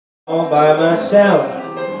all by myself.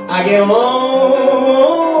 I get lonely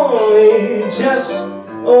just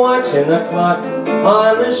watching the clock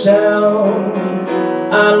on the shelf.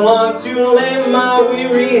 I long to lay my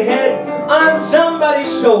weary head on somebody's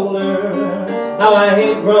shoulder. How I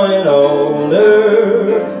hate growing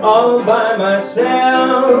older all by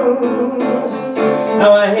myself.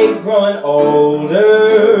 How I hate growing older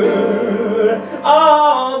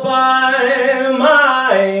all by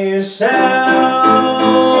myself.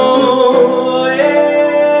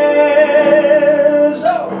 Yes.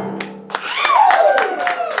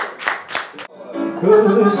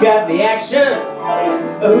 Who's got the action?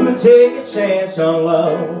 Who'd take a chance on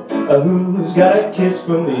love? Who's got a kiss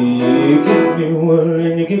from me? Give me one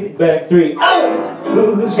and you give back three. Oh!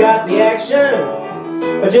 Who's got the action?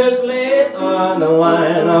 Just lay it on the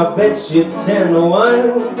line. I'll bet you 10 to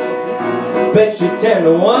 1. Bet you 10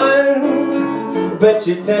 to 1. Bet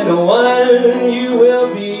you 10 to 1. You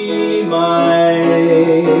will be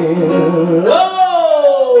mine.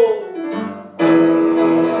 Oh!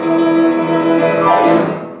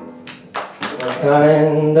 What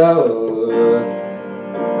kind of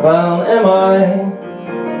clown am I?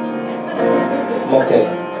 I'm okay.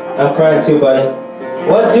 I'm crying too, buddy.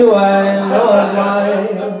 What do I know of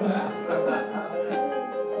life?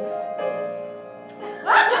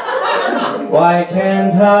 Why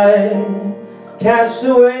can't I cast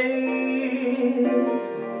away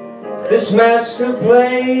this mask of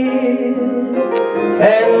play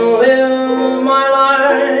and live my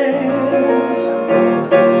life?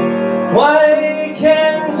 Why